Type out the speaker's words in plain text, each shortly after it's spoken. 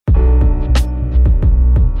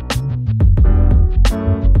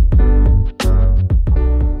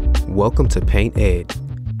Welcome to Paint Ed.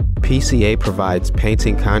 PCA provides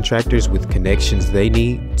painting contractors with connections they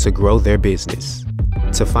need to grow their business.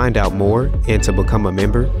 To find out more and to become a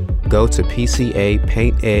member, go to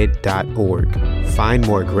pcapainted.org. Find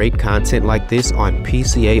more great content like this on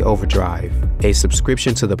PCA Overdrive. A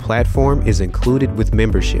subscription to the platform is included with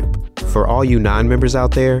membership. For all you non-members out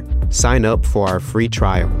there, sign up for our free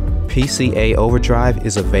trial. PCA Overdrive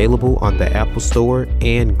is available on the Apple Store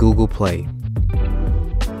and Google Play.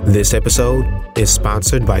 This episode is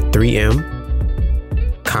sponsored by 3M,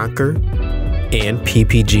 Conquer, and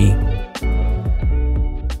PPG.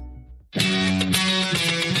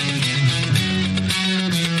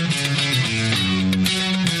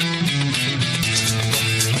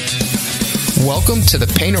 Welcome to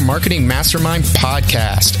the Painter Marketing Mastermind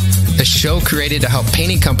Podcast, a show created to help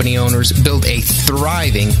painting company owners build a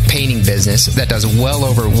thriving painting business that does well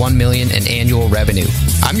over $1 million in annual revenue.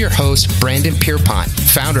 I'm your host, Brandon Pierpont,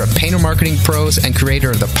 founder of Painter Marketing Pros and creator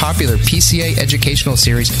of the popular PCA educational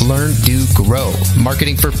series, Learn, Do, Grow,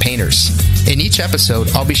 Marketing for Painters. In each episode,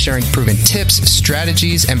 I'll be sharing proven tips,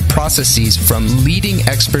 strategies, and processes from leading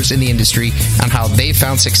experts in the industry on how they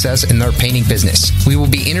found success in their painting business. We will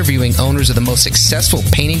be interviewing owners of the most successful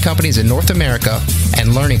painting companies in North America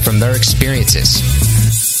and learning from their experiences.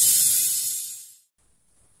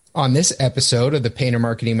 On this episode of the Painter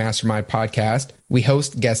Marketing Mastermind Podcast, we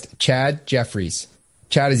host guest Chad Jeffries.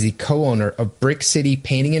 Chad is the co-owner of Brick City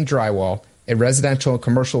Painting and Drywall, a residential and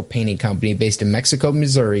commercial painting company based in Mexico,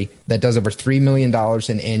 Missouri that does over $3 million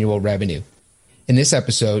in annual revenue. In this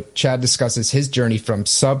episode, Chad discusses his journey from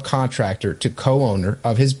subcontractor to co-owner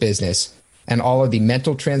of his business and all of the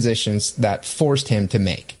mental transitions that forced him to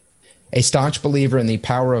make. A staunch believer in the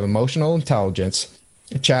power of emotional intelligence,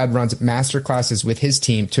 Chad runs masterclasses with his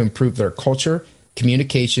team to improve their culture,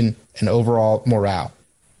 communication, and overall morale.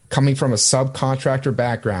 Coming from a subcontractor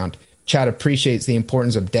background, Chad appreciates the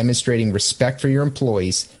importance of demonstrating respect for your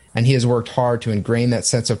employees, and he has worked hard to ingrain that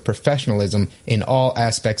sense of professionalism in all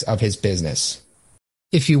aspects of his business.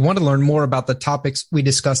 If you want to learn more about the topics we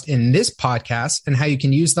discussed in this podcast and how you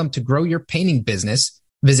can use them to grow your painting business,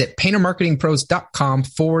 visit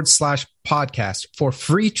paintermarketingpros.com/podcast for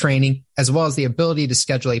free training, as well as the ability to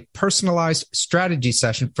schedule a personalized strategy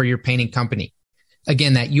session for your painting company.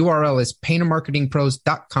 Again, that URL is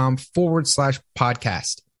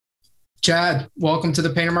paintermarketingpros.com/podcast. Chad, welcome to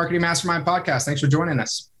the Painter Marketing Mastermind Podcast. Thanks for joining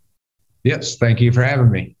us. Yes, thank you for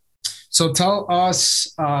having me. So tell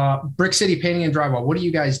us, Brick City Painting and Drywall, what do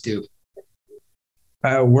you guys do?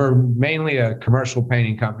 We're mainly a commercial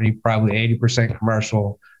painting company, probably 80%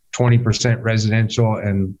 commercial, 20% residential,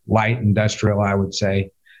 and light industrial, I would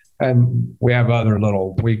say. And we have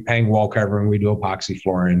we hang wall covering, we do epoxy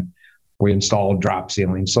flooring, we install drop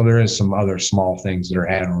ceiling. So there is some other small things that are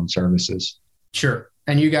add-on services. Sure.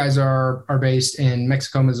 And you guys are based in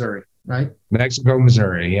Mexico, Missouri, right? Mexico,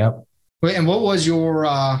 Missouri, yep. And what was your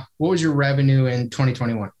revenue in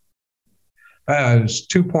 2021? It was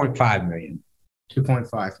 $2.5 million.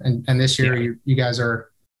 2.5. And this year, yeah. you guys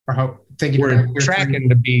are thinking we're tracking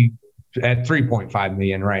to be at 3.5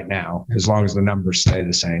 million right now, as long as the numbers stay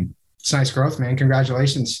the same. It's nice growth, man.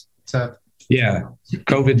 Congratulations. Yeah,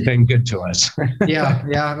 COVID's been good to us. Yeah.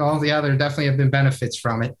 There definitely have been benefits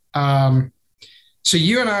from it. So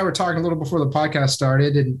you and I were talking a little before the podcast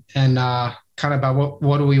started, and kind of about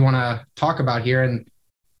what do we want to talk about here, and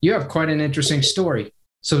you have quite an interesting story.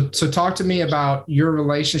 So talk to me about your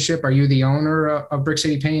relationship. Are you the owner of Brick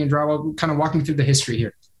City Painting and Drywall? Kind of walk me through the history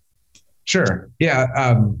here. Sure. Yeah.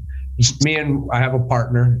 I have a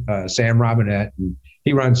partner, Sam Robinette, and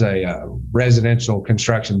he runs a residential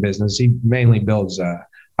construction business. He mainly builds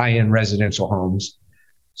high-end residential homes.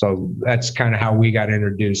 So that's kind of how we got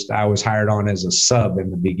introduced. I was hired on as a sub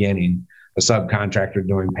in the beginning, a subcontractor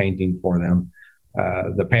doing painting for them.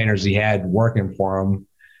 The painters he had working for him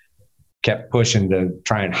kept pushing to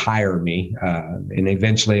try and hire me. And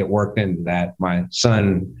eventually it worked into that. My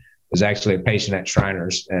son is actually a patient at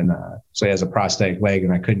Shriners. And so he has a prosthetic leg,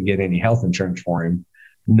 and I couldn't get any health insurance for him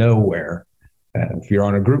nowhere. If you're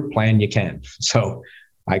on a group plan, you can. So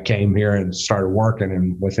I came here and started working.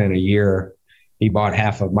 And within a year, he bought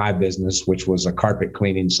half of my business, which was a carpet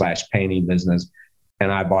cleaning / painting business.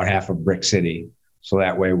 And I bought half of Brick City. So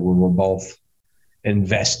that way we were both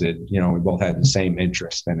invested, we both had the same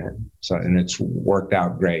interest in it. So, and it's worked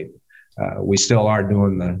out great. We still are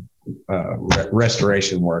doing the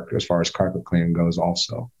restoration work as far as carpet cleaning goes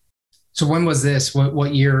also. So when was this?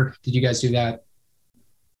 What year did you guys do that?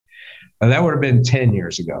 That would have been 10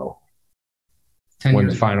 years ago. 10 when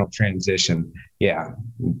years the final transition, in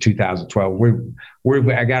 2012.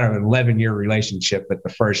 I got an 11-year relationship, but the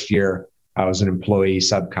first year I was an employee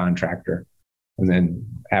subcontractor. And then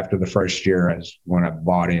after the first year is when I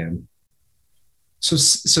bought in. So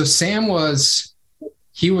Sam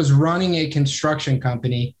he was running a construction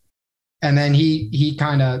company, and then he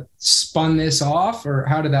kind of spun this off, or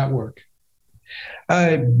how did that work?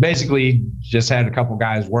 Basically just had a couple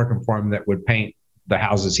guys working for him that would paint the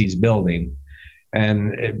houses he's building.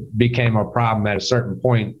 And it became a problem at a certain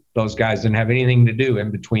point. Those guys didn't have anything to do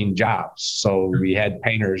in between jobs. So we had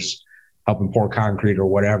painters helping pour concrete or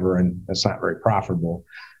whatever, and that's not very profitable.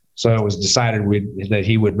 So it was decided that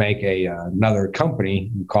he would make another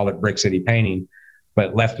company, we called it Brick City Painting,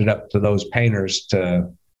 but left it up to those painters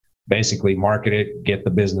to basically market it, get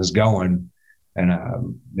the business going.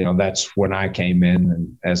 And, that's when I came in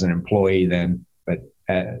and as an employee then. But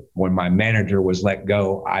when my manager was let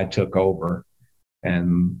go, I took over.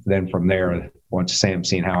 And then from there, once Sam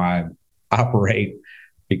seen how I operate,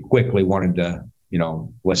 he quickly wanted to,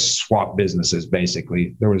 let's swap businesses,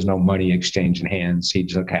 basically. There was no money exchanging hands. He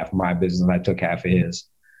took half of my business, I took half of his.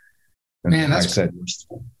 And Man, like I said,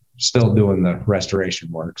 we're still doing the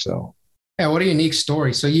restoration work. So, yeah, what a unique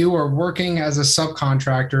story. So you were working as a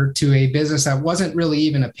subcontractor to a business that wasn't really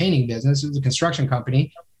even a painting business. It was a construction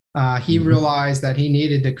company. He realized that he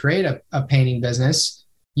needed to create a painting business.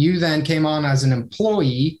 You then came on as an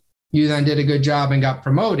employee. You then did a good job and got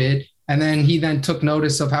promoted. And then he then took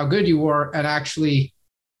notice of how good you were and actually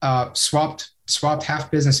swapped half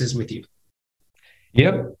businesses with you.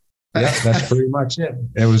 Yep. That's pretty much it.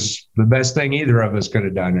 It was the best thing either of us could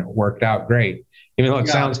have done. It worked out great. Even though it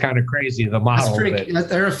sounds kind of crazy, the model.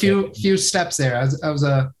 There are a few steps there. It's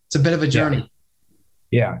a bit of a journey.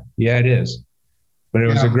 Yeah, it is. But it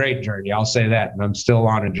was a great journey. I'll say that. And I'm still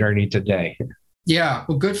on a journey today. Yeah.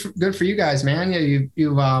 Well, good for you guys, man. Yeah,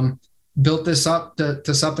 you've built this up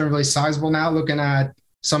to something really sizable now, looking at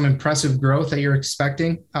some impressive growth that you're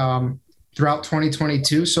expecting throughout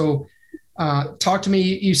 2022. So talk to me.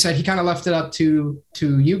 You said he kind of left it up to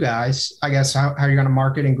you guys, I guess, how you're going to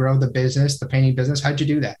market and grow the business, the painting business. How'd you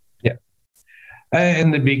do that? Yeah.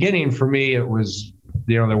 In the beginning for me, it was,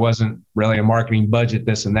 there wasn't really a marketing budget,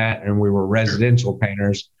 this and that. And we were residential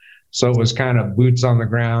painters. So it was kind of boots on the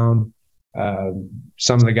ground.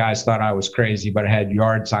 Some of the guys thought I was crazy, but I had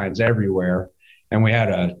yard signs everywhere. And we had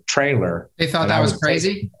a trailer. They thought that was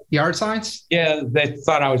crazy? Yard signs? Yeah, they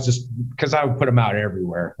thought I was just, because I would put them out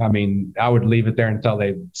everywhere. I mean, I would leave it there until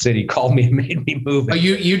the city called me and made me move it. Oh,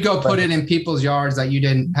 you'd go put it in people's yards that you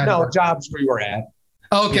didn't have? No, jobs we were at.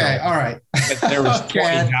 Okay, all right. There was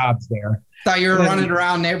 20 jobs there. Thought you were running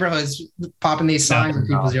around neighborhoods popping these signs in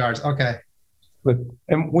people's yards. Okay.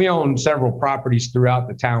 And we own several properties throughout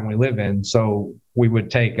the town we live in. So we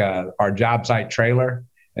would take our job site trailer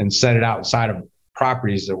and set it outside of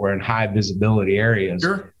properties that were in high visibility areas.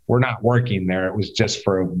 Sure. We're not working there. It was just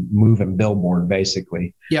for a moving billboard,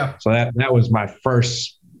 basically. Yeah. So that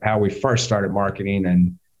was how we first started marketing.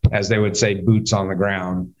 And as they would say, boots on the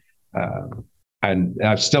ground. And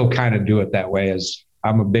I still kind of do it that way, as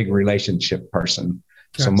I'm a big relationship person.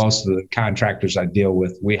 Gotcha. So most of the contractors I deal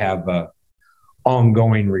with, we have a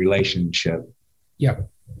ongoing relationship. Yep.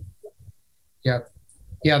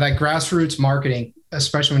 Yeah, that grassroots marketing,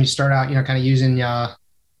 especially when you start out, kind of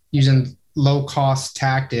using low cost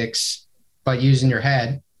tactics, but using your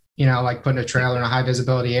head, like putting a trailer in a high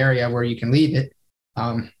visibility area where you can leave it.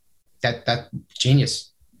 That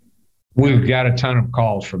genius. We've got a ton of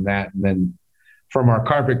calls from that. And then from our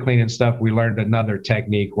carpet cleaning stuff, we learned another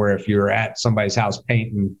technique where if you're at somebody's house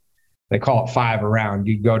painting, they call it 5 around.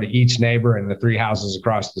 You go to each neighbor in the 3 houses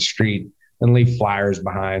across the street and leave flyers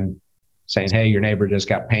behind saying, hey, your neighbor just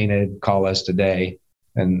got painted, call us today.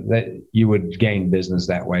 And that you would gain business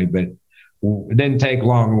that way. But it didn't take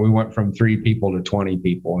long. We went from 3 people to 20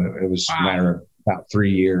 people. It was a matter of about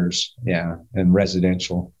 3 years. Yeah. And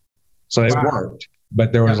residential. So it worked,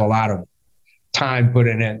 but there was a lot of time put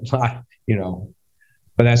in it,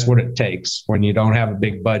 but that's what it takes. When you don't have a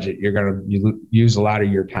big budget, you use a lot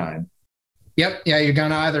of your time. Yep. Yeah. You're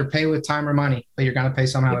going to either pay with time or money, but you're going to pay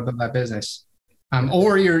somehow to build that business.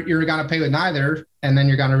 Or you're going to pay with neither, and then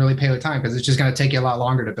you're going to really pay with time because it's just going to take you a lot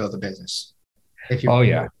longer to build a business. If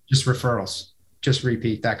you just referrals, just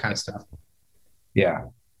repeat, that kind of stuff. Yeah.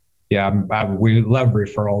 Yeah. We love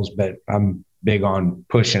referrals, but I'm big on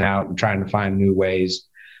pushing out and trying to find new ways.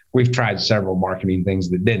 We've tried several marketing things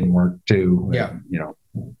that didn't work too. Yeah.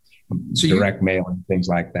 So direct mailing, things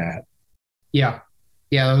like that. Yeah.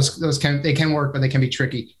 Yeah. Those can work, but they can be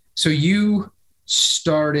tricky. So you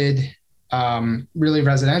started really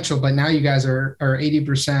residential, but now you guys are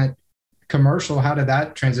 80% commercial. How did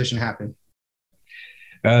that transition happen?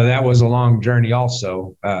 That was a long journey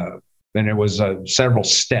also. and it was several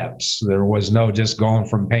steps. There was no just going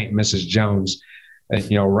from paint Mrs. Jones.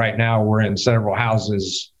 Right now we're in several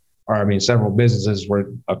houses, several businesses where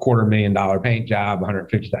 $250,000 paint job,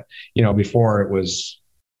 150. Before it was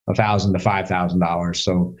 $1,000 to $5,000.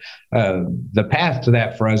 So the path to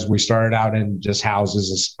that for us, we started out in just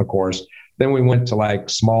houses, of course. Then we went to like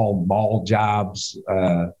small mall jobs,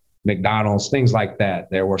 McDonald's, things like that.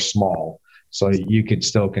 They were small, so you could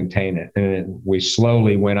still contain it. And we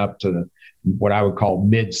slowly went up to what I would call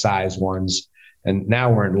mid-size ones. And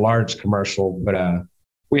now we're in large commercial, but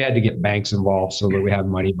we had to get banks involved so that we have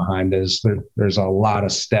money behind us. There's a lot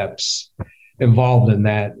of steps involved in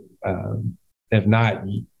that. If not,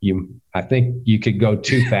 I think you could go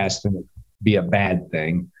too fast and it'd be a bad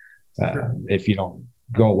thing. If you don't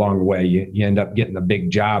go along the way, you end up getting a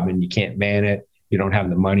big job and you can't man it. You don't have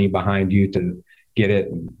the money behind you to get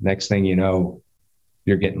it. And next thing you know,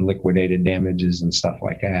 you're getting liquidated damages and stuff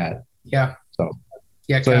like that. Yeah. So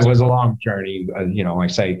it was a long journey. Like I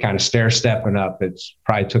say, kind of stair stepping up. It's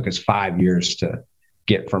probably took us 5 years to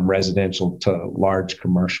get from residential to large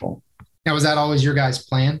commercial. Now, was that always your guys'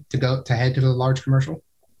 plan to head to the large commercial?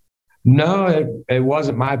 No, it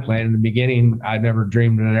wasn't my plan. In the beginning, I never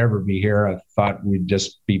dreamed I'd ever be here. I thought we'd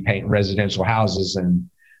just be painting residential houses, and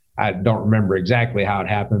I don't remember exactly how it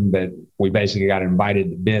happened, but we basically got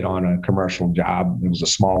invited to bid on a commercial job. It was a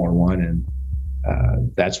smaller one, and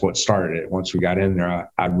that's what started it. Once we got in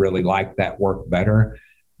there, I really liked that work better.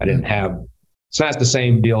 It's not the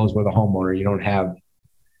same deal as with a homeowner. You don't have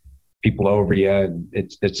people over you.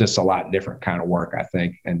 It's just a lot different kind of work, I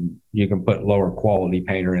think. And you can put lower quality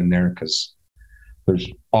painter in there because there's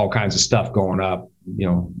all kinds of stuff going up.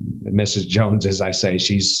 Mrs. Jones, as I say,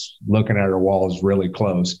 she's looking at her walls really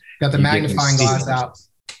close. Got the magnifying glass out.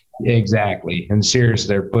 Exactly. And Sears,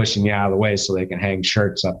 they're pushing you out of the way so they can hang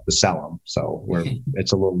shirts up to sell them. So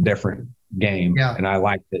it's a little different game. Yeah. And I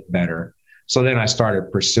liked it better. So then I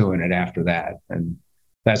started pursuing it after that. And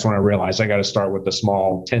that's when I realized I got to start with the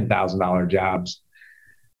small $10,000 jobs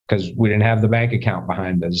because we didn't have the bank account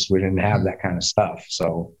behind us. We didn't have that kind of stuff.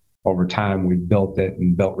 So over time, we built it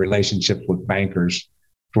and built relationships with bankers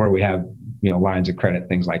to where we have, lines of credit,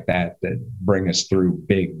 things like that bring us through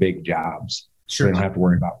big jobs. Sure. We don't have to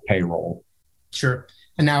worry about payroll. Sure.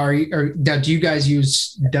 And now do you guys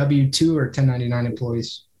use W-2 or 1099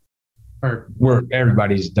 employees?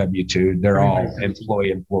 Everybody's W-2. They're all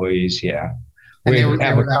employees. Yeah. And they were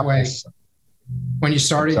that way. When you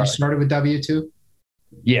started, you started with W-2?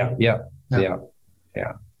 Yeah.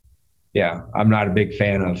 I'm not a big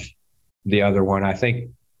fan of the other one. I think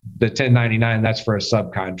the 1099, that's for a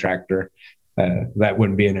subcontractor. That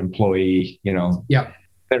wouldn't be an employee, Yeah.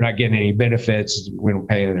 They're not getting any benefits. We don't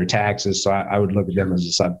pay their taxes. So I would look at them as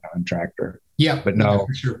a subcontractor. Yeah. But no,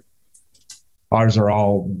 for sure. Ours are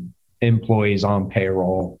all employees on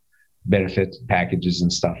payroll, benefits packages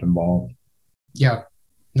and stuff involved. Yeah.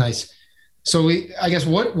 Nice. So I guess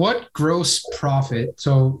what gross profit,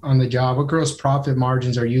 so on the job, what gross profit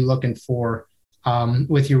margins are you looking for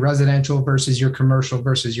with your residential versus your commercial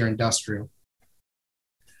versus your industrial?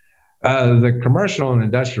 The commercial and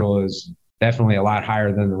industrial is definitely a lot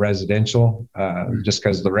higher than the residential, just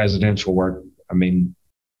because the residential work, I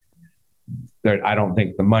don't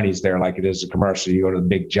think the money's there like it is the commercial. You go to the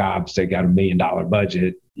big jobs, they got $1 million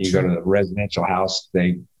budget. You go to the residential house,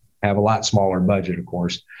 they have a lot smaller budget, of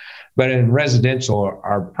course. But in residential,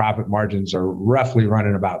 our profit margins are roughly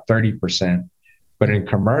running about 30%. But in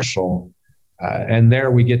commercial, and there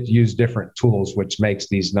we get to use different tools, which makes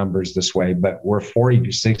these numbers this way. But we're 40 to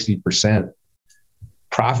 60%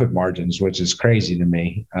 profit margins, which is crazy to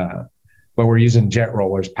me. But we're using jet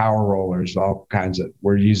rollers, power rollers, all kinds of.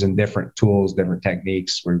 We're using different tools, different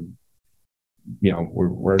techniques. We're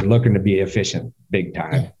looking to be efficient, big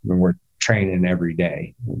time. When we're training every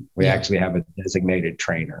day, we actually have a designated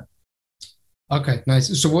trainer. Okay,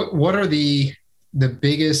 nice. So what are the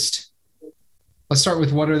biggest? Let's start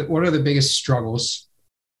with what are the biggest struggles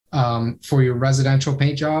for your residential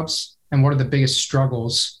paint jobs, and what are the biggest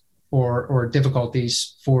struggles or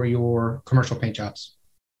difficulties for your commercial paint jobs?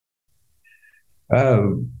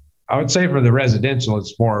 I would say for the residential,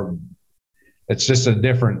 it's just a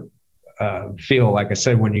different feel. Like I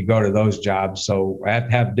said, when you go to those jobs, so I have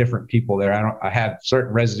to have different people there. I have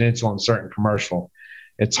certain residential and certain commercial.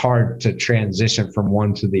 It's hard to transition from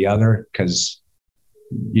one to the other because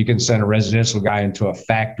you can send a residential guy into a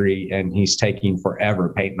factory and he's taking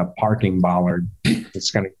forever painting a parking bollard.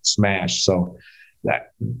 It's going to get smashed. So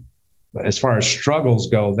that, as far as struggles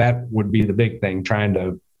go, that would be the big thing, trying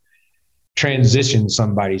to transition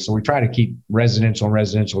somebody. So we try to keep residential,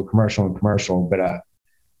 commercial, but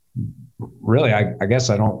really, I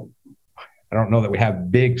guess I don't I don't know that we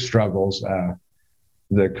have big struggles.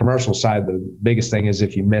 The commercial side, the biggest thing is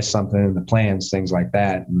if you miss something in the plans, things like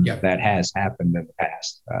that. And that has happened in the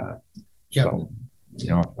past. So,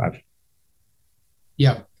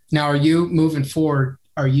 Now, are you moving forward?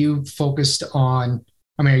 Are you focused on,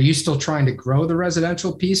 are you still trying to grow the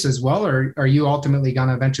residential piece as well? Or are you ultimately going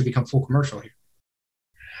to eventually become full commercial here?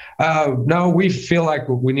 No, we feel like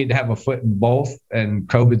we need to have a foot in both. And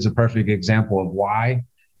COVID's a perfect example of why.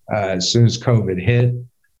 As soon as COVID hit,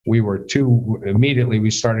 immediately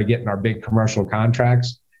we started getting our big commercial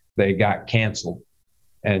contracts. They got canceled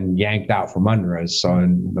and yanked out from under us. So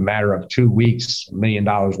in the matter of 2 weeks, $1 million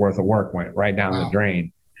worth of work went right down the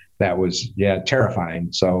drain. That was, terrifying.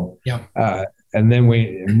 So, and then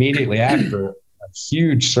we immediately after, a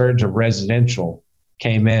huge surge of residential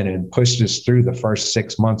came in and pushed us through the first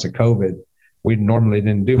 6 months of COVID. We normally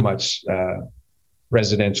didn't do much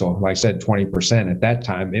residential. Like I said, 20% at that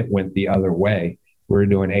time, it went the other way. We were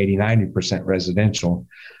doing 80, 90% residential.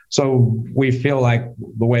 So we feel like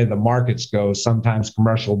the way the markets go, sometimes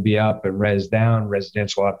commercial will be up and res down,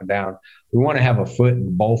 residential up and down. We want to have a foot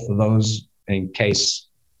in both of those in case,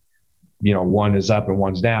 one is up and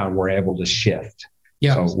one's down, we're able to shift.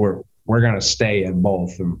 So we're going to stay in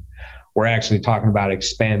both. And we're actually talking about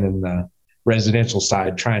expanding the residential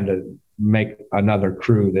side, trying to make another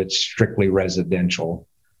crew that's strictly residential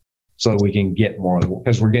so we can get more,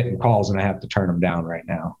 because we're getting calls and I have to turn them down right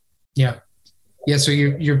now. Yeah. So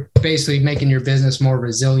you're basically making your business more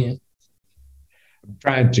resilient. I'm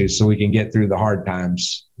trying to, so we can get through the hard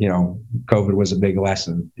times. COVID was a big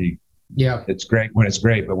lesson. It's great when it's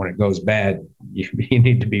great, but when it goes bad, you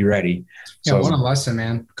need to be ready. What a lesson,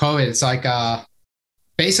 man. COVID, it's like,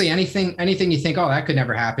 basically anything you think, oh, that could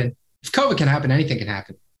never happen. If COVID can happen, anything can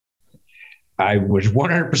happen. I would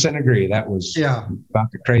 100% agree. That was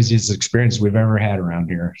about the craziest experience we've ever had around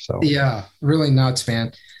here. So really nuts,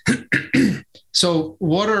 man. So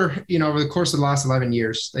what are, over the course of the last 11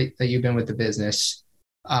 years that you've been with the business,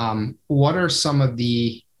 what are some of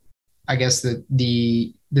the, I guess,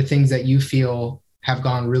 the things that you feel have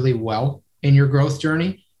gone really well in your growth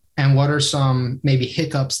journey? And what are some maybe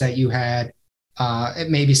hiccups that you had,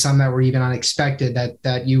 maybe some that were even unexpected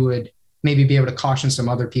that you would maybe be able to caution some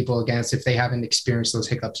other people against if they haven't experienced those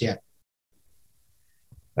hiccups yet?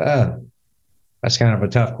 That's kind of a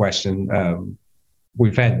tough question.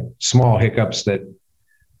 We've had small hiccups that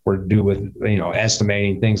were due with,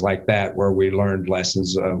 estimating, things like that, where we learned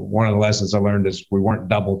lessons. One of the lessons I learned is we weren't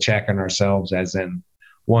double checking ourselves, as in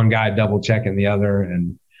one guy double checking the other.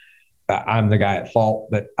 And I'm the guy at fault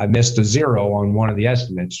that I missed a zero on one of the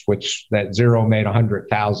estimates, which that zero made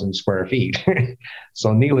 100,000 square feet.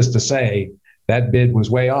 So needless to say, that bid was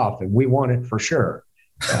way off and we won it for sure.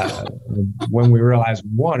 When we realized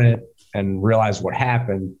we won it and realized what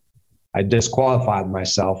happened, I disqualified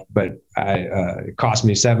myself, but it cost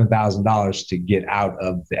me $7,000 to get out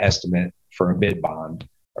of the estimate for a bid bond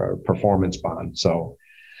or performance bond. So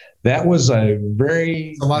that was a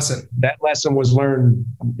lesson. That lesson was learned.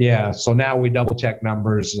 Yeah. So now we double check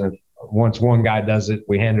numbers. And once one guy does it,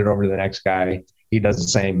 we hand it over to the next guy. He does the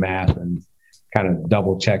same math and kind of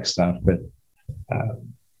double check stuff. But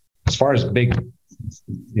as far as big,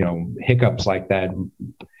 hiccups like that,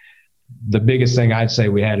 the biggest thing I'd say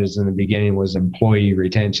we had is in the beginning was employee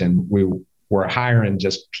retention. We were hiring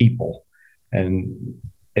just people and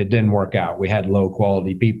it didn't work out. We had low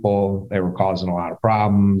quality people. They were causing a lot of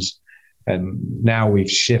problems. And now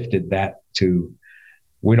we've shifted that to,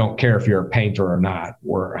 we don't care if you're a painter or not.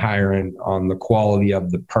 We're hiring on the quality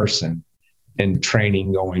of the person and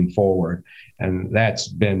training going forward. And that's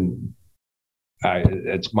been,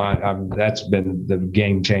 that's been the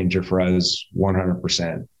game changer for us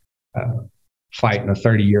 100%. Fighting a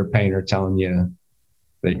 30-year painter telling you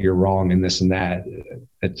that you're wrong and this and that,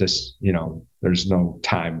 it just, there's no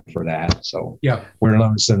time for that. So we're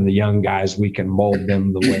noticing the young guys, we can mold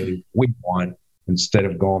them the way we want instead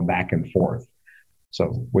of going back and forth.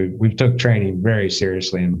 So we've took training very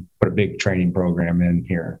seriously and put a big training program in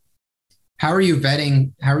here. How are you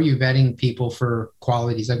vetting people for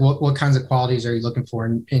qualities? Like what kinds of qualities are you looking for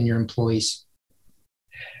in your employees?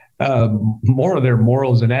 More of their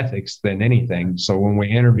morals and ethics than anything. So when we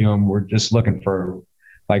interview them, we're just looking for,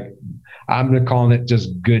 like, I'm calling it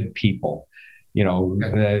just good people.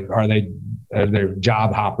 Are they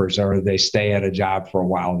job hoppers, or they stay at a job for a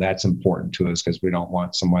while? That's important to us because we don't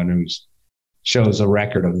want someone who shows a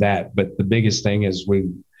record of that. But the biggest thing is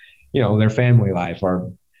their family life,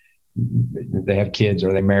 or they have kids,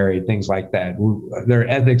 or they married, things like that. Their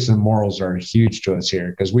ethics and morals are huge to us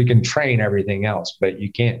here because we can train everything else, but you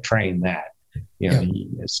can't train that.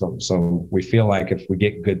 So we feel like if we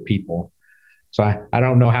get good people, So I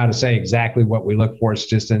don't know how to say exactly what we look for. It's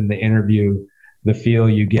just in the interview, the feel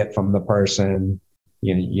you get from the person.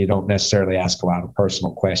 You don't necessarily ask a lot of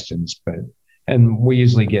personal questions, and we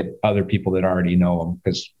usually get other people that already know them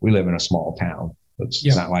because we live in a small town. It's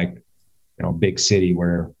not like, big city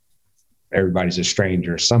where everybody's a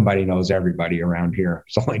stranger. Somebody knows everybody around here.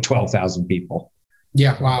 It's only 12,000 people.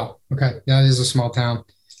 Yeah. Wow. Okay. That is a small town.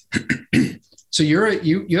 So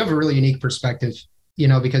you have a really unique perspective,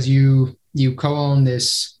 because you co-own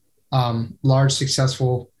this large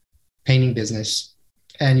successful painting business,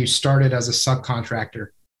 and you started as a subcontractor.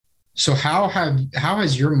 So how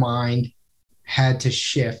has your mind had to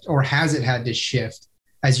shift, or has it had to shift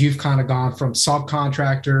as you've kind of gone from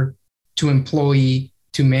subcontractor to employee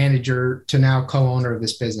to manager to now co-owner of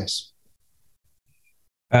this business?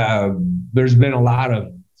 There's been a lot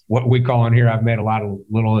of what we call in here. I've made a lot of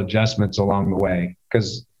little adjustments along the way,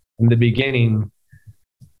 because in the beginning,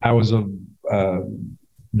 I was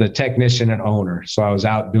the technician and owner. So I was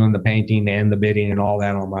out doing the painting and the bidding and all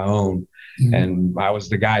that on my own. Mm-hmm. And I was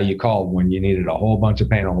the guy you called when you needed a whole bunch of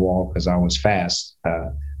paint on the wall, because I was fast,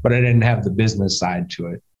 but I didn't have the business side to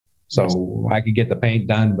it. So I could get the paint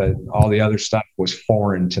done, but all the other stuff was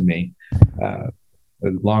foreign to me.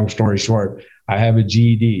 Long story short, I have a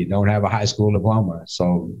GED, don't have a high school diploma.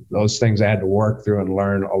 So those things I had to work through and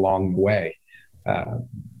learn along the way.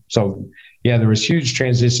 There was huge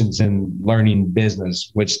transitions in learning business,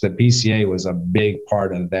 which the PCA was a big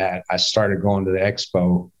part of that. I started going to the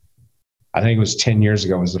expo. I think it was 10 years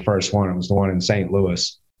ago was the first one. It was the one in St.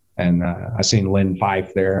 Louis. And I seen Lynn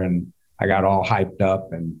Fife there, and I got all hyped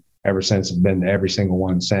up. And ever since, I've been to every single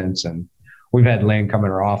one since. And we've had Lynn come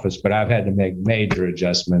in our office, but I've had to make major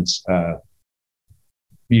adjustments.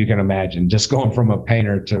 You can imagine just going from a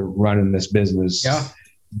painter to running this business. Yeah.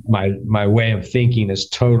 My way of thinking is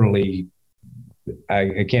totally,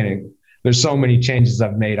 I can't, there's so many changes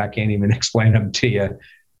I've made. I can't even explain them to you.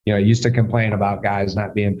 I used to complain about guys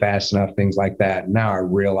not being fast enough, things like that. Now I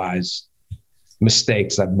realize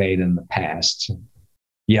mistakes I've made in the past.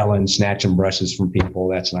 Yelling, snatching brushes from people,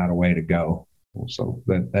 that's not a way to go. So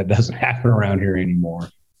that doesn't happen around here anymore.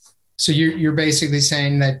 So you're basically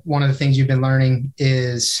saying that one of the things you've been learning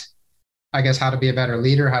is, I guess, how to be a better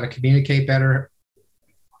leader, how to communicate better.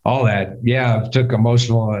 All that. Yeah. I've took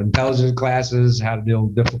emotional intelligence classes, how to deal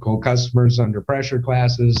with difficult customers under pressure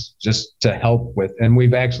classes, just to help with, and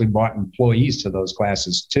we've actually brought employees to those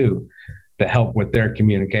classes too, to help with their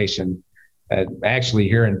communication. Actually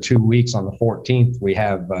here in 2 weeks on the 14th, we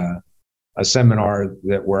have a seminar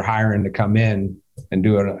that we're hiring to come in and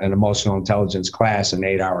do an emotional intelligence class, an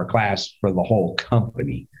 8-hour class for the whole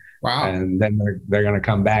company. Wow. And then they're going to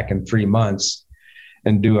come back in 3 months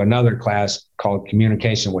and do another class called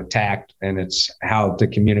Communication with Tact. And it's how to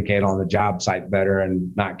communicate on the job site better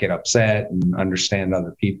and not get upset and understand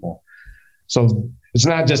other people. So it's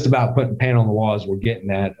not just about putting paint on the wall as we're getting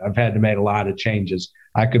at. I've had to make a lot of changes.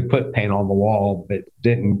 I could put paint on the wall, but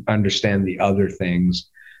didn't understand the other things.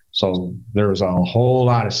 So there was a whole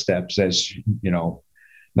lot of steps, as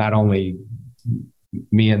not only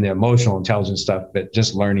me and the emotional intelligence stuff, but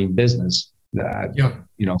just learning business.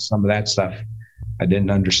 Some of that stuff I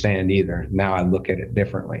didn't understand either. Now I look at it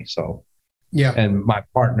differently. So, yeah. And my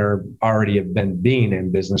partner already have been being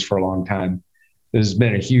in business for a long time. Has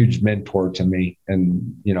been a huge mentor to me.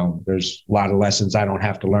 And, there's a lot of lessons I don't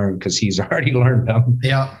have to learn because he's already learned them,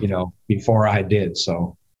 before I did.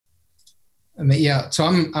 So. So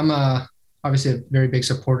I'm obviously a very big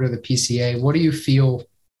supporter of the PCA. What do you feel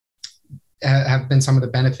have been some of the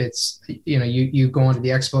benefits? You go into the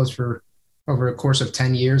expos for over a course of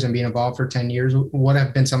 10 years and being involved for 10 years. What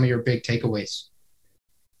have been some of your big takeaways?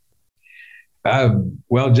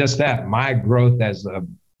 Well, just that my growth as a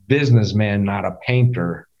businessman, not a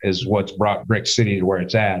painter, is what's brought Brick City to where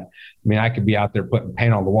it's at. I mean, I could be out there putting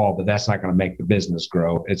paint on the wall, but that's not going to make the business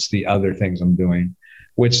grow. It's the other things I'm doing,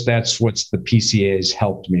 that's what the PCA has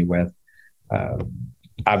helped me with.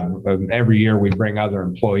 Every year we bring other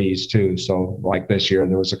employees too. So like this year,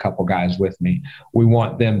 there was a couple guys with me. We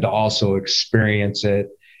want them to also experience it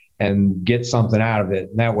and get something out of it.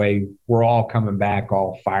 And that way we're all coming back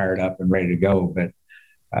all fired up and ready to go. But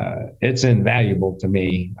it's invaluable to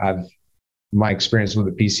me. My experience with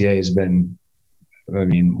the PCA has been,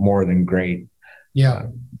 more than great. Yeah.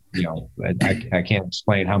 I can't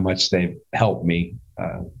explain how much they've helped me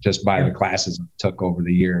just by the classes I took over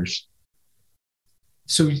the years.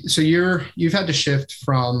 So you've had to shift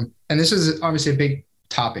from, and this is obviously a big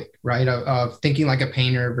topic, right? Of thinking like a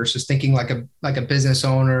painter versus thinking like a business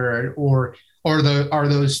owner, or are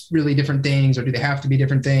those really different things, or do they have to be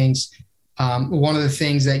different things? One of the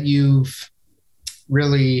things that you've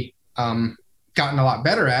really gotten a lot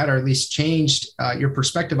better at, or at least changed your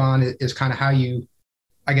perspective on, is kind of how you,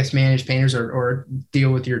 I guess, manage painters or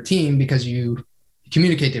deal with your team, because you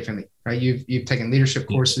communicate differently, right? You've taken leadership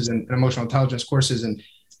courses and emotional intelligence courses. And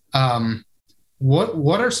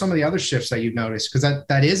what are some of the other shifts that you've noticed? Because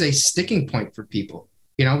that is a sticking point for people.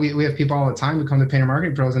 We have people all the time who come to Painter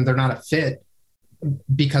Marketing Pros and they're not a fit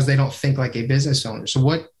because they don't think like a business owner. So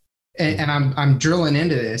what, and I'm drilling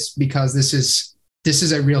into this because this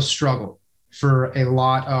is a real struggle for a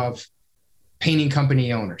lot of painting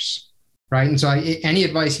company owners, right? And so any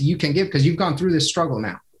advice you can give, because you've gone through this struggle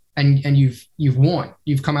now and you've won,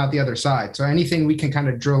 you've come out the other side. So anything we can kind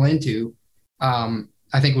of drill into,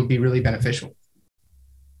 I think would be really beneficial.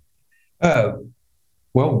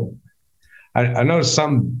 Well, I know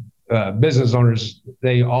some business owners,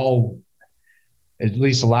 they all, at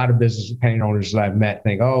least a lot of business paint owners that I've met,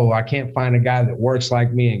 think, oh, I can't find a guy that works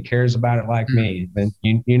like me and cares about it like me. And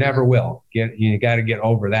you never will. You got to get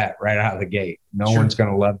over that right out of the gate. No one's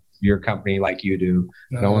going to love your company like you do.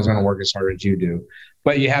 No one's going to work as hard as you do.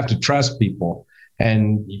 But you have to trust people.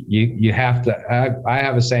 And you have to, I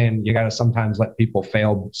have a saying, you got to sometimes let people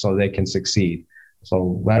fail so they can succeed.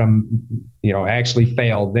 So let them, actually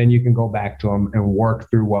fail. Then you can go back to them and work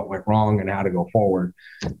through what went wrong and how to go forward.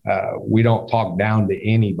 We don't talk down to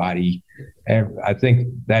anybody. I think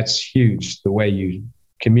that's huge, the way you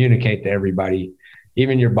communicate to everybody,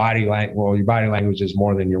 even your body language. Well, your body language is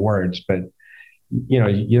more than your words, but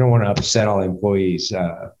you don't want to upset all employees.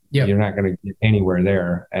 You're not going to get anywhere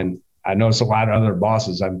there. And I notice a lot of other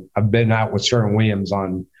bosses. I've been out with Sherwin-Williams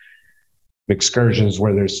on excursions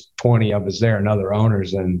where there's 20 of us there and other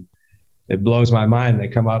owners, and it blows my mind. They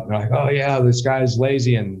come up and they're like, oh yeah, this guy's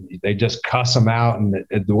lazy, and they just cuss them out. And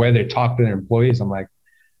the way they talk to their employees, I'm like,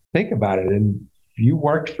 think about it. And if you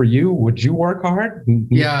worked for you, would you work hard?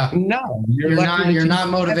 Yeah. No, you're not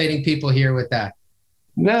motivating people here with that.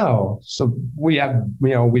 No. So we have,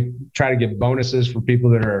 we try to give bonuses for people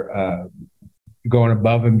that are going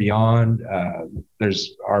above and beyond.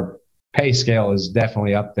 There's our pay scale is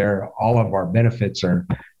definitely up there. All of our benefits are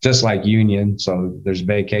just like union. So there's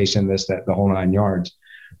vacation, this, that, the whole 9 yards,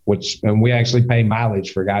 and we actually pay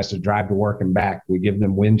mileage for guys to drive to work and back. We give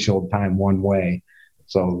them windshield time one way.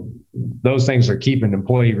 So those things are keeping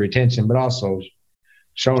employee retention, but also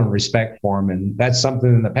showing respect for them. And that's something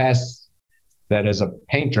in the past that as a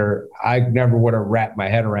painter, I never would have wrapped my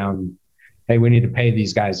head around, hey, we need to pay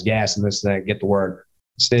these guys gas and this, and that, get to work.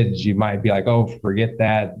 Instead, you might be like, oh, forget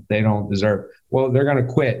that. They don't deserve. Well, they're going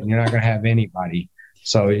to quit and you're not going to have anybody.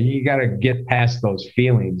 So you got to get past those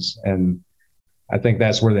feelings. And I think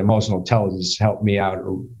that's where the emotional intelligence helped me out.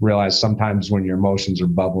 Realize sometimes when your emotions are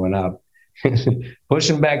bubbling up, push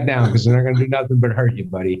them back down, because they're not going to do nothing but hurt you,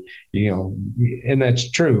 buddy. And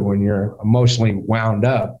that's true. When you're emotionally wound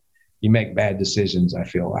up, you make bad decisions, I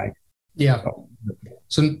feel like. Yeah.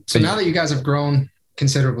 So now that you guys have grown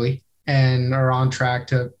considerably and are on track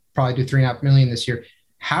to probably do $3.5 million this year,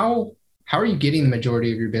 how are you getting the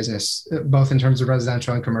majority of your business, both in terms of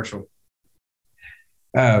residential and commercial?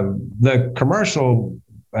 The commercial,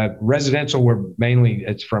 residential,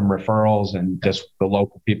 it's from referrals and just the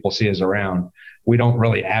local people see us around. We don't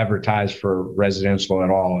really advertise for residential at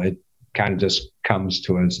all. It kind of just comes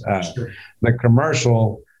to us. Sure. The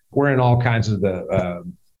commercial, we're in all kinds of the,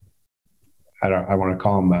 I want to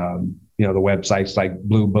call them, the websites like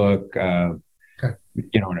Blue Book, okay.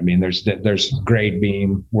 You know what I mean? There's Grade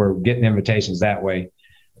Beam. We're getting invitations that way.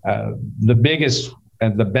 The biggest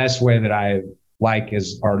and the best way that I like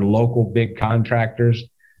is our local big contractors.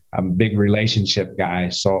 I'm a big relationship guy.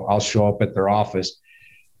 So I'll show up at their office,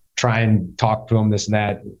 try and talk to them, this and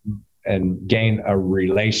that, and gain a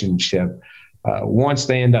relationship. Once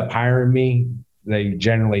they end up hiring me, they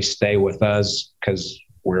generally stay with us because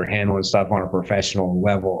we're handling stuff on a professional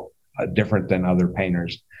level, different than other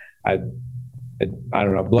painters. I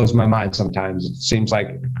don't know, it blows my mind sometimes. It seems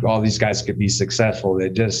like all these guys could be successful. They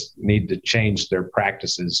just need to change their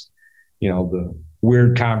practices. The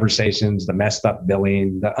weird conversations, the messed up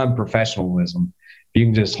billing, the unprofessionalism. You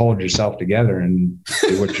can just hold yourself together and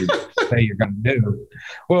do what you say you're going to do.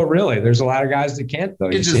 Well, really, there's a lot of guys that can't, though.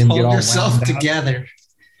 You just hold yourself together.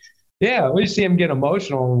 Yeah, we see them get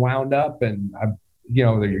emotional and wound up, and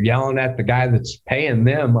they're yelling at the guy that's paying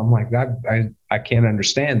them. I'm like, I can't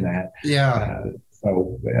understand that. Yeah.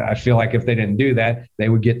 So I feel like if they didn't do that, they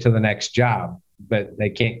would get to the next job, but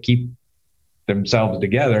they can't keep themselves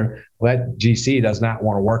together. That GC does not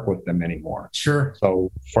want to work with them anymore. Sure.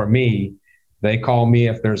 So for me, they call me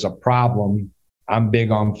if there's a problem. I'm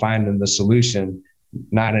big on finding the solution,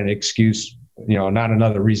 not an excuse, not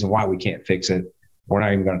another reason why we can't fix it. we're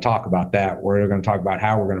not even going to talk about that. We're going to talk about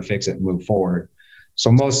how we're going to fix it and move forward.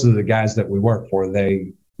 So most of the guys that we work for,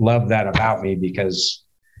 they love that about me because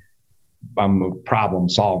I'm a problem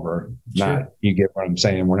solver. Sure. You get what I'm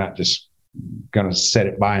saying? We're not just going to set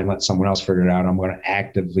it by and let someone else figure it out. I'm going to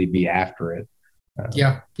actively be after it.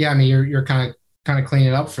 Yeah. I mean, you're kind of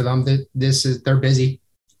cleaning up for them. They're busy.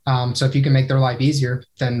 So if you can make their life easier,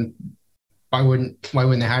 then why wouldn't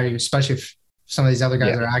they hire you? Especially if some of these other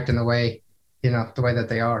guys are acting the way that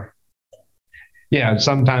they are. Yeah.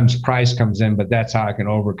 Sometimes price comes in, but that's how I can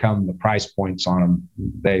overcome the price points on them.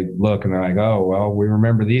 They look and they're like, oh, well, we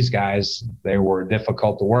remember these guys. They were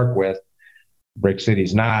difficult to work with. Brick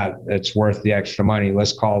City's not. It's worth the extra money.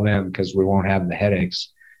 Let's call them because we won't have the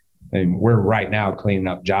headaches. And we're right now cleaning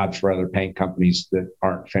up jobs for other paint companies that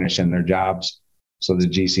aren't finishing their jobs. So the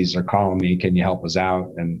GCs are calling me, can you help us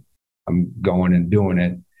out? And I'm going and doing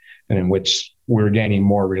it. And in which we're gaining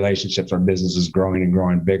more relationships. Our business is growing and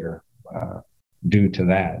growing bigger due to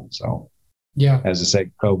that. So, yeah, as I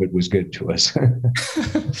said, COVID was good to us.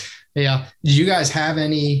 Yeah. Did you guys have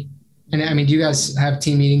any, and I mean, do you guys have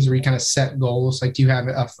team meetings where you kind of set goals? Like, do you have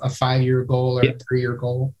a 5-year goal or a 3-year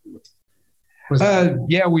goal?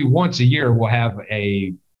 Yeah, we once a year we'll have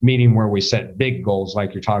a meeting where we set big goals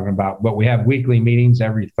like you're talking about, but we have weekly meetings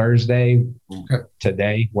every Thursday. Okay.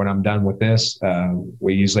 Today, when I'm done with this,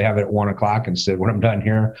 we usually have it at 1:00 instead. When I'm done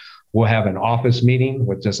here, we'll have an office meeting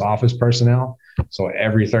with just office personnel. So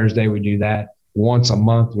every Thursday we do that. Once a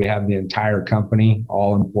month, we have the entire company,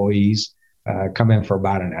 all employees, come in for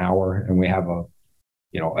about an hour, and we have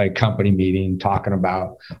a company meeting talking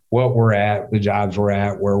about what we're at, the jobs we're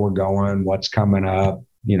at, where we're going, what's coming up,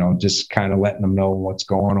 just kind of letting them know what's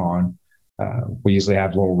going on. We usually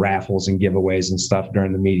have little raffles and giveaways and stuff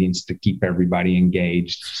during the meetings to keep everybody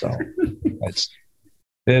engaged. So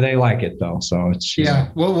they like it though. So it's,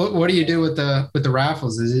 Well, what do you do with the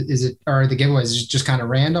raffles? Is it, or the giveaways? Is it just kind of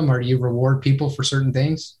random, or do you reward people for certain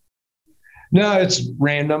things? No, it's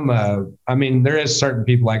random. I mean, there is certain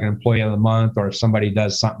people like an employee of the month, or if somebody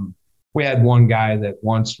does something. We had one guy that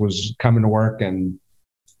once was coming to work and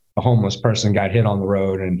a homeless person got hit on the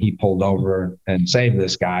road and he pulled over and saved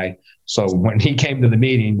this guy. So when he came to the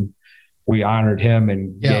meeting, we honored him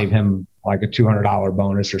and gave him like a $200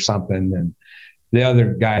 bonus or something. And the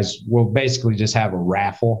other guys will basically just have a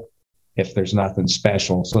raffle if there's nothing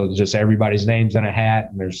special. So just everybody's name's in a hat,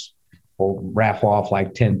 and we'll raffle off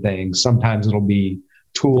like 10 things. Sometimes it'll be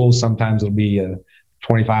tools. Sometimes it'll be a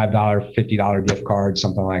 $25, $50 gift card,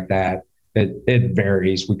 something like that. It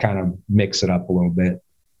varies. We kind of mix it up a little bit.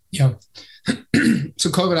 Yeah. So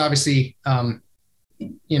COVID obviously,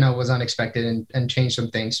 was unexpected and changed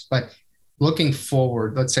some things, but looking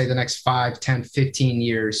forward, let's say the next 5, 10, 15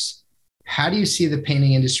 years, how do you see the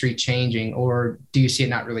painting industry changing, or do you see it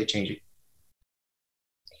not really changing?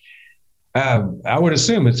 I would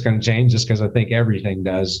assume it's going to change just because I think everything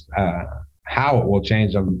does. How it will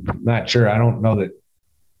change, I'm not sure. I don't know that.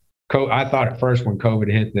 I thought at first when COVID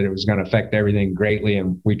hit that it was going to affect everything greatly,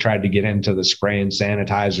 and we tried to get into the spray and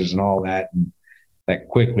sanitizers and all that, and that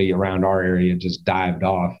quickly around our area just dived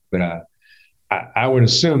off. But I would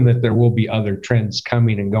assume that there will be other trends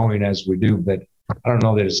coming and going as we do, but I don't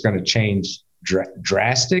know that it's going to change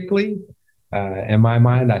drastically. In my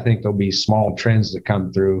mind, I think there'll be small trends that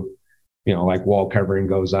come through. Like wall covering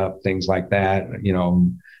goes up, things like that.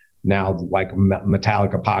 Now like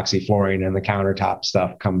metallic epoxy flooring and the countertop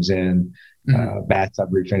stuff comes in,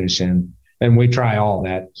 bathtub refinishing, and we try all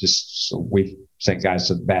that. Just so we've sent guys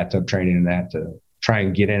to bathtub training and that to try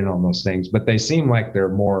and get in on those things. But they seem like they're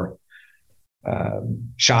more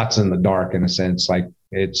shots in the dark in a sense. Like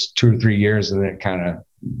it's 2 or 3 years and then it kind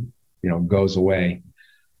of, goes away.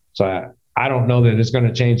 So I don't know that it's going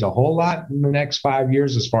to change a whole lot in the next 5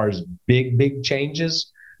 years as far as big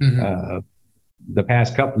changes. Mm-hmm. The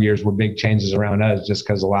past couple of years were big changes around us just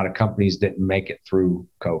because a lot of companies didn't make it through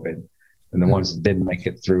COVID. And the ones that didn't make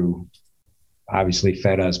it through obviously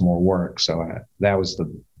fed us more work. So that was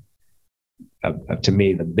to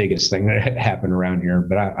me, the biggest thing that happened around here.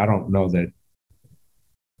 But I don't know that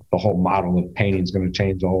the whole model of painting is going to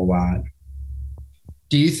change a whole lot.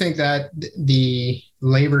 Do you think that the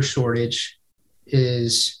labor shortage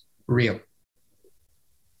is real?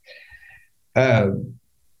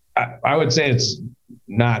 I would say it's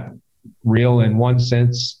not real in one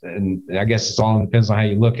sense. And I guess it all depends on how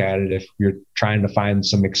you look at it. If you're trying to find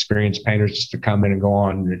some experienced painters just to come in and go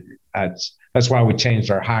on, that's why we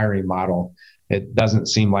changed our hiring model. It doesn't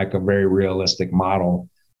seem like a very realistic model.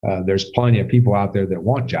 There's plenty of people out there that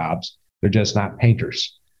want jobs. They're just not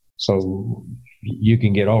painters. So you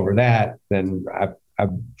can get over that. Then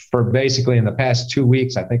for basically in the past 2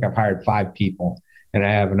 weeks, I think I've hired 5 people. and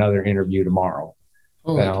I have another interview tomorrow.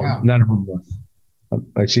 Holy cow. None of them were.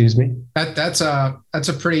 Excuse me? That's a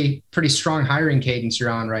pretty strong hiring cadence you're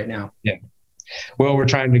on right now. Yeah. Well, we're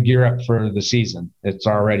trying to gear up for the season. It's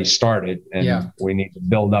already started, and we need to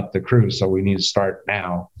build up the crew. So we need to start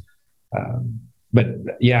now. But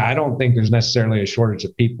yeah, I don't think there's necessarily a shortage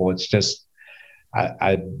of people. It's just,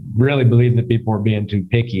 I really believe that people are being too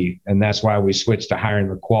picky, and that's why we switched to hiring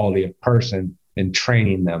the quality of person and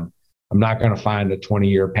training them. I'm not going to find a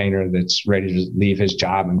 20-year painter that's ready to leave his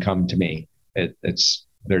job and come to me.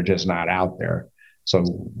 They're just not out there. So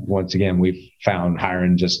once again, we've found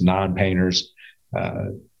hiring just non-painters.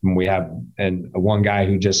 We have one guy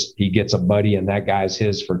who he gets a buddy, and that guy's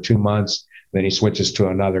his for 2 months. Then he switches to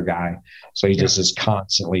another guy. So he just is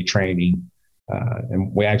constantly training.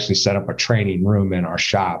 And we actually set up a training room in our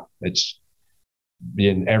shop.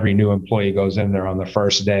 Every new employee goes in there on the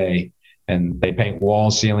first day, and they paint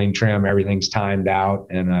wall, ceiling, trim, everything's timed out.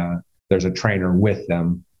 And there's a trainer with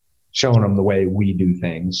them showing them the way we do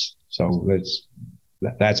things. So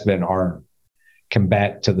that's been our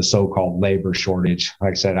combat to the so-called labor shortage.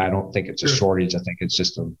 Like I said, I don't think it's a shortage. I think it's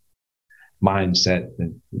just a mindset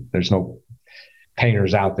that there's no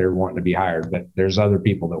painters out there wanting to be hired, but there's other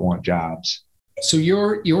people that want jobs. So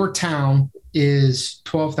your town is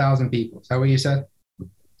 12,000 people. Is that what you said?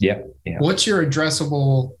 Yeah. What's your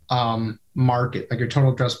addressable market, like your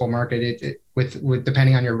total addressable market with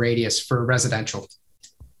depending on your radius for residential?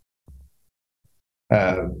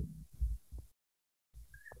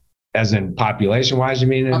 As in population wise, you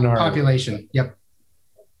mean? In our population. Yep.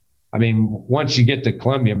 I mean, once you get to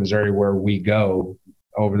Columbia, Missouri, where we go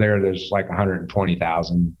over there's like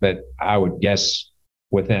 120,000, but I would guess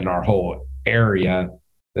within our whole area,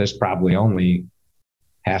 there's probably only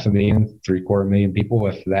 500,000, 750,000 people,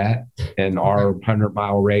 if that, in our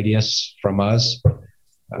 100-mile radius from us.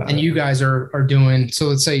 And you guys are doing, so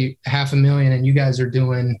let's say 500,000, and you guys are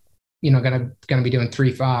doing, going to be doing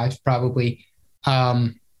 3.5 probably.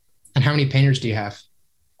 And how many painters do you have?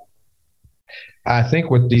 I think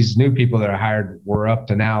with these new people that are hired, we're up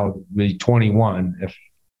to now the 21, if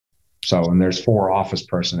so, and there's 4 office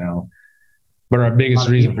personnel. But our biggest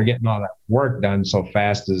reason for getting all that work done so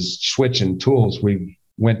fast is switching tools. We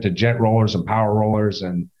went to jet rollers and power rollers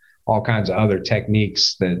and all kinds of other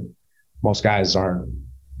techniques that most guys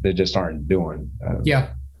just aren't doing.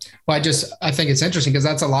 Yeah. Well, I think it's interesting because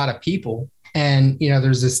that's a lot of people. And,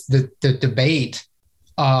 there's the debate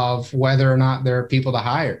of whether or not there are people to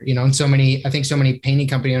hire, and I think so many painting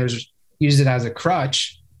company owners use it as a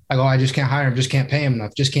crutch. Like, I just can't hire them, just can't pay them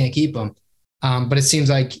enough, just can't keep them. But it seems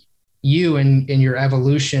like you in your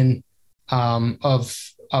evolution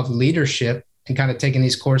of leadership and kind of taking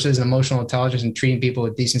these courses in emotional intelligence and treating people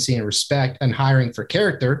with decency and respect and hiring for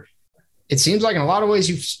character, it seems like in a lot of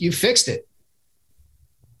ways you fixed it.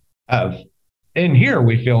 In here,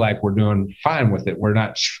 we feel like we're doing fine with it. We're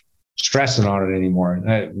not stressing on it anymore.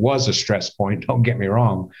 It was a stress point, don't get me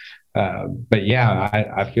wrong. But yeah,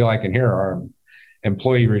 I feel like in here, our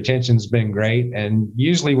employee retention's been great. And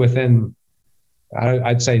usually within,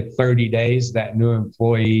 I'd say 30 days, that new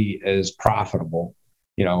employee is profitable.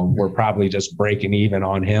 We're probably just breaking even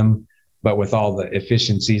on him, but with all the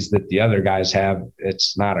efficiencies that the other guys have,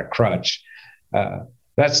 it's not a crutch.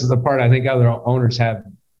 That's the part I think other owners have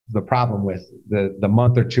the problem with, the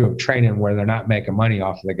month or two of training where they're not making money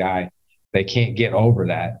off of the guy. They can't get over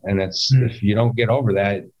that. And if you don't get over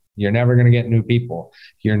that, you're never going to get new people.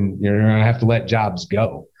 You're going to have to let jobs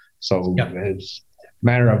go. So It's a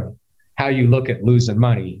matter of how you look at losing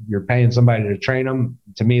money. You're paying somebody to train them.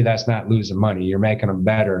 To me, that's not losing money. You're making them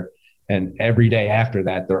better. And every day after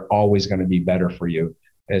that, they're always going to be better for you.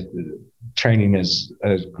 Training is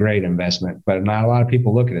a great investment, but not a lot of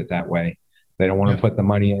people look at it that way. They don't want to put the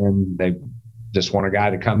money in. They just want a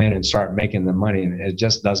guy to come in and start making the money. And it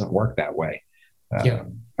just doesn't work that way. Or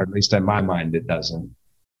at least in my mind, it doesn't.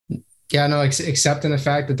 Yeah, no, except in the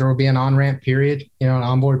fact that there will be an on-ramp period, an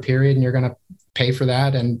onboard period, and you're going to pay for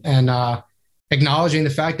that. And acknowledging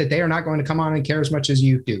the fact that they are not going to come on and care as much as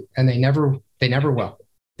you do. And they never will.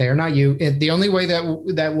 They are not you. The only way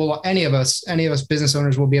that will any of us business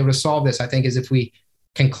owners will be able to solve this, I think, is if we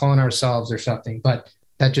can clone ourselves or something. But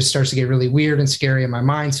that just starts to get really weird and scary in my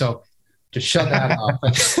mind. So just shut that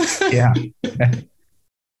off. Yeah.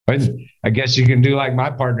 But I guess you can do like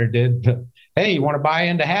my partner did. Hey, you want to buy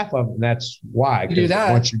into half of them? That's why. You do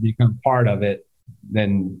that. Once you become part of it,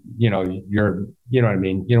 then, you're, what I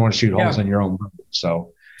mean? You don't want to shoot holes in your own boat.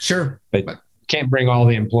 So sure. But can't bring all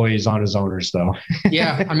the employees on as owners though.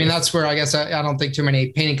 Yeah. I mean, that's where I guess I don't think too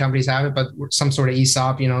many painting companies have it, but some sort of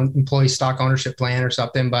ESOP, employee stock ownership plan or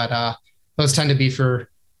something. But those tend to be for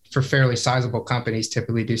for fairly sizable companies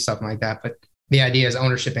typically do something like that. But the idea is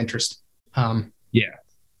ownership interest.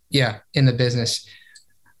 Yeah, in the business.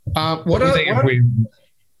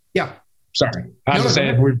 Yeah. Sorry. I was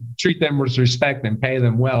saying, if we treat them with respect and pay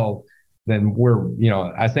them well, then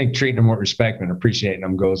I think treating them with respect and appreciating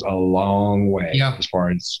them goes a long way as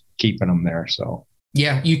far as keeping them there. So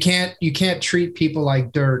yeah, you can't treat people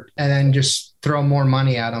like dirt and then just throw more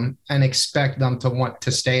money at them and expect them to want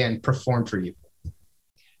to stay and perform for you.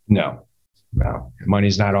 No,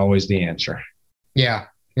 money's not always the answer. Yeah.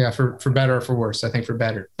 For better or for worse, I think for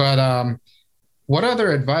better. But what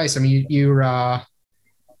other advice? I mean, you've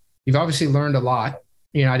obviously learned a lot.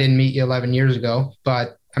 I didn't meet you 11 years ago,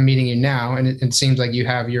 but I'm meeting you now, and it seems like you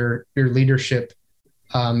have your leadership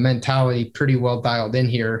mentality pretty well dialed in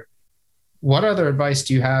here. What other advice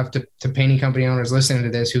do you have to painting company owners listening to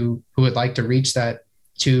this who would like to reach that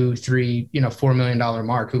 $2, $3, $4 million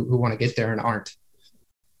mark, who want to get there and aren't?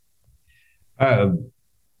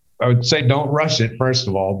 I would say don't rush it, first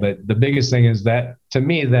of all. But the biggest thing is that, to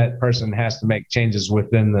me, that person has to make changes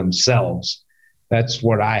within themselves. That's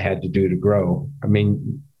what I had to do to grow. I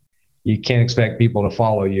mean, you can't expect people to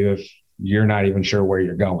follow you if you're not even sure where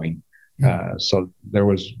you're going. So there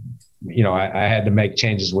was, I had to make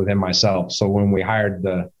changes within myself. So when we hired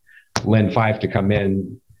Lynn Fife to come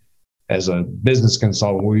in as a business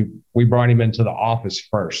consultant, we brought him into the office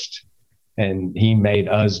first. And he made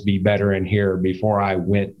us be better in here before I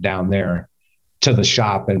went down there to the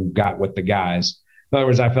shop and got with the guys. In other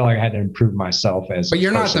words, I felt like I had to improve myself as. But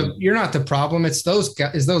you're not the problem. It's those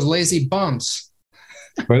guys, it's those lazy bums.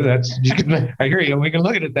 But I hear you. We can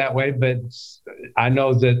look at it that way, but I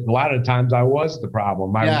know that a lot of times I was the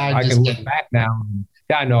problem. I can look back now.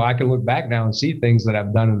 I know I can look back now and see things that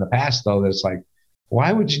I've done in the past, though. That's like,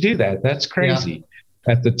 why would you do that? That's crazy. Yeah.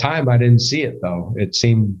 At the time, I didn't see it, though. It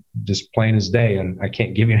seemed just plain as day. And I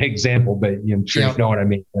can't give you an example, but I'm sure you know what I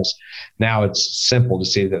mean. Now it's simple to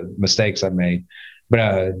see the mistakes I've made.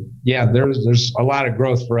 But there's a lot of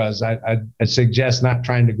growth for us. I suggest not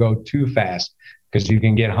trying to go too fast, because you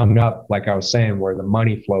can get hung up, like I was saying, where the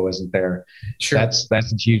money flow isn't there. Sure. That's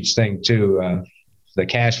a huge thing, too. The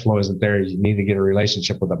cash flow isn't there. You need to get a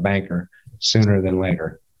relationship with a banker sooner than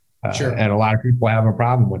later. Sure. And a lot of people have a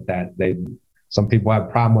problem with that. Some people have a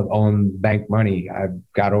problem with owing bank money. I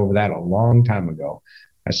got over that a long time ago.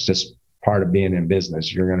 That's just part of being in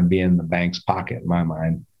business. You're going to be in the bank's pocket, in my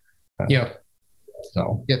mind.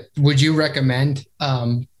 Would you recommend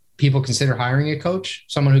people consider hiring a coach,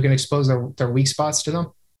 someone who can expose their weak spots to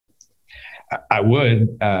them? I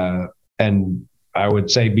would. And I would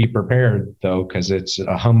say be prepared, though, because it's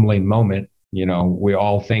a humbling moment. We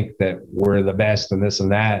all think that we're the best and this and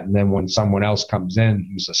that. And then when someone else comes in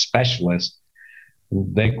who's a specialist,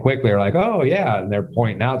 they quickly are like, oh, yeah. And they're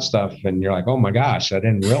pointing out stuff. And you're like, oh, my gosh, I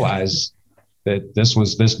didn't realize that this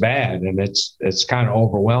was this bad. And it's kind of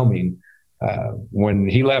overwhelming. When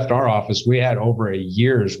he left our office, we had over a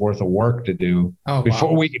year's worth of work to do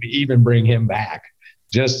before we could even bring him back,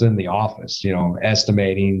 just in the office,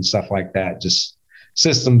 estimating, stuff like that, just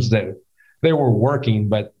systems that they were working,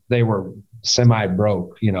 but they were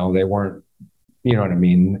semi-broke. They weren't, you know what I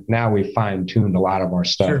mean? Now we fine-tuned a lot of our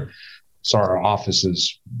stuff. Sure. So our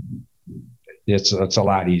offices, it's a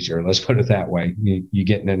lot easier. Let's put it that way. You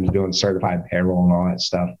getting into doing certified payroll and all that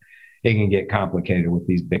stuff, it can get complicated with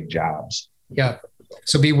these big jobs. Yeah.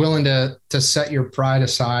 So be willing to set your pride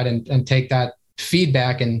aside and take that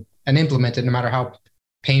feedback and implement it, no matter how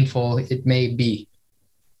painful it may be.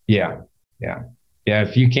 Yeah.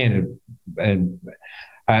 If you can, and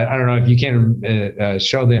I don't know, if you can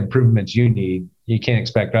show the improvements you need, you can't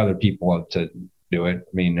expect other people to do it.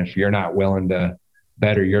 I mean, if you're not willing to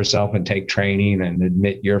better yourself and take training and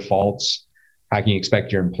admit your faults, how can you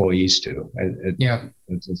expect your employees to? It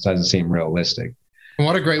doesn't seem realistic. And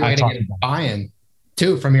what a great way to get buy-in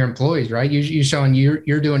too from your employees, right? You showing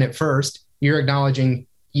you're doing it first. You're acknowledging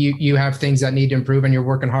you have things that need to improve and you're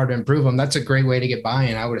working hard to improve them. That's a great way to get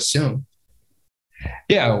buy-in, I would assume.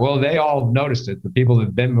 Yeah, well, they all noticed it. The people that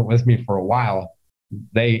have been with me for a while,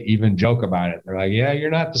 they even joke about it. They're like, yeah,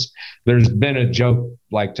 you're not this. There's been a joke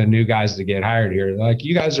like to new guys that get hired here. They're like,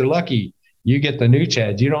 you guys are lucky. You get the new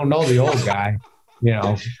Chads. You don't know the old guy,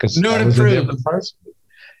 because I was a different person.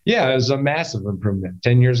 Yeah, it was a massive improvement.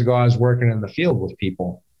 10 years ago, I was working in the field with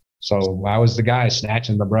people. So I was the guy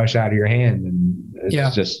snatching the brush out of your hand, and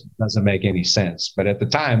it just doesn't make any sense. But at the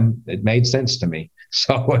time, it made sense to me.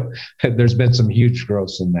 So there's been some huge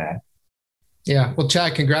growth in that. Yeah. Well,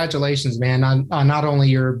 Chad, congratulations, man, on not only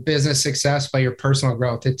your business success, but your personal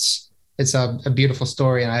growth. It's a beautiful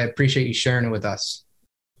story, and I appreciate you sharing it with us.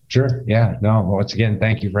 Sure. Yeah. No, once again,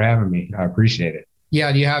 thank you for having me. I appreciate it.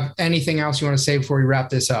 Yeah. Do you have anything else you want to say before we wrap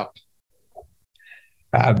this up?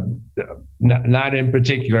 Not in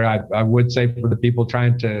particular. I would say for the people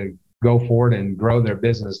trying to go forward and grow their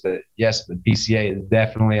business that yes, the PCA is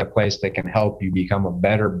definitely a place that can help you become a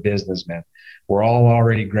better businessman. We're all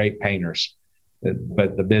already great painters,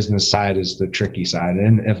 but the business side is the tricky side.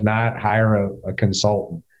 And if not, hire a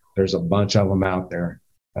consultant. There's a bunch of them out there.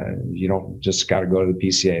 You don't just got to go to the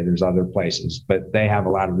PCA. There's other places, but they have a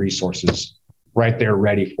lot of resources right there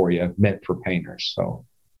ready for you, meant for painters. So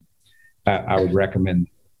I would recommend.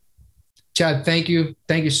 Chad, thank you.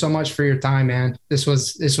 Thank you so much for your time, man. This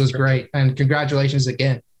was great. And congratulations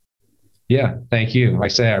again. Yeah, thank you. Like I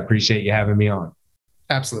say, I appreciate you having me on.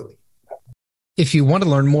 Absolutely. If you want to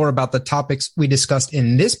learn more about the topics we discussed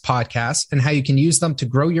in this podcast and how you can use them to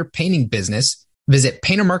grow your painting business, visit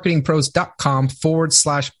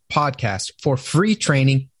paintermarketingpros.com/podcast for free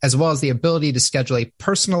training, as well as the ability to schedule a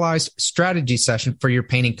personalized strategy session for your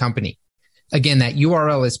painting company. Again, that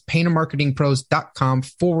URL is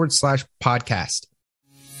paintermarketingpros.com/podcast.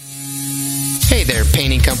 Hey there,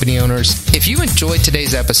 painting company owners. If you enjoyed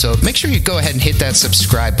today's episode, make sure you go ahead and hit that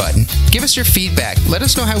subscribe button. Give us your feedback. Let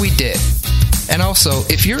us know how we did. And also,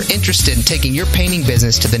 if you're interested in taking your painting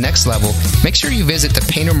business to the next level, make sure you visit the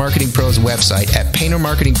Painter Marketing Pros website at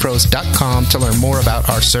paintermarketingpros.com to learn more about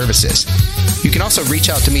our services. You can also reach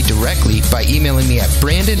out to me directly by emailing me at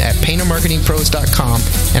brandon@paintermarketingpros.com,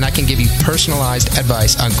 and I can give you personalized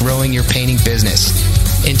advice on growing your painting business.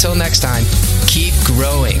 Until next time, keep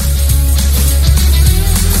growing.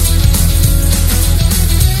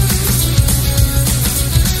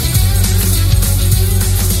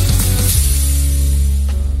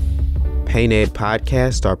 Paint Ed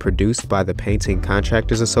podcasts are produced by the Painting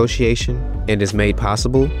Contractors Association and is made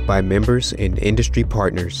possible by members and industry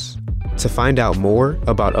partners. To find out more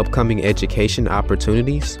about upcoming education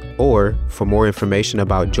opportunities or for more information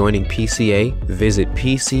about joining PCA, visit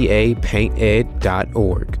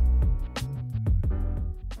pcapainted.org.